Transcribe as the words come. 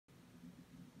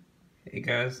Hey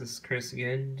guys, this is Chris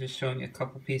again, just showing you a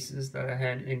couple pieces that I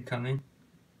had incoming.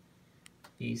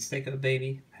 The Seiko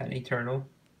Baby Turtle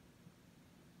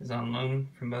is on loan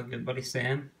from my good buddy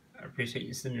Sam. I appreciate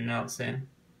you sending it out, Sam.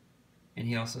 And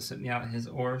he also sent me out his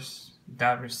Oris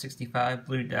Divers 65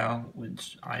 blue dowel,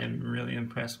 which I am really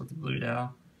impressed with the blue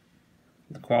dowel.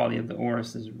 The quality of the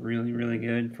Oris is really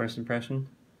good, first impression.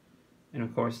 And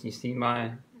of course, you see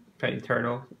my petty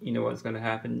turtle, you know what's going to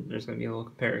happen. There's going to be a little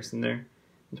comparison there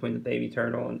between the baby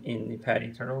turtle and the patty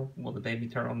turtle. Will the baby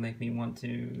turtle make me want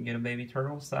to get a baby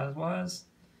turtle size-wise?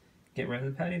 Get rid of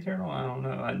the patty turtle? I don't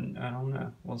know. I don't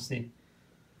know. We'll see.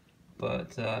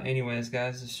 But anyways,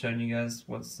 guys, just showing you guys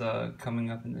what's coming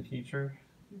up in the future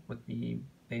with the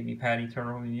baby patty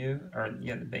turtle review, or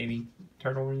yeah, the baby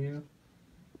turtle review,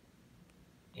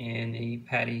 and a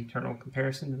patty turtle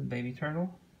comparison to the baby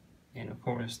turtle. And of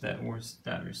course, that Oris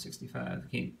Divers 65.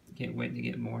 Can't wait to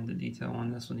get more into detail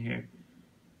on this one here.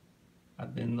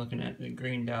 I've been looking at the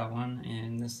green dowel one,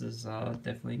 and this is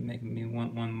definitely making me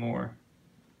want one more.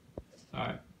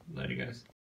 Alright, later guys.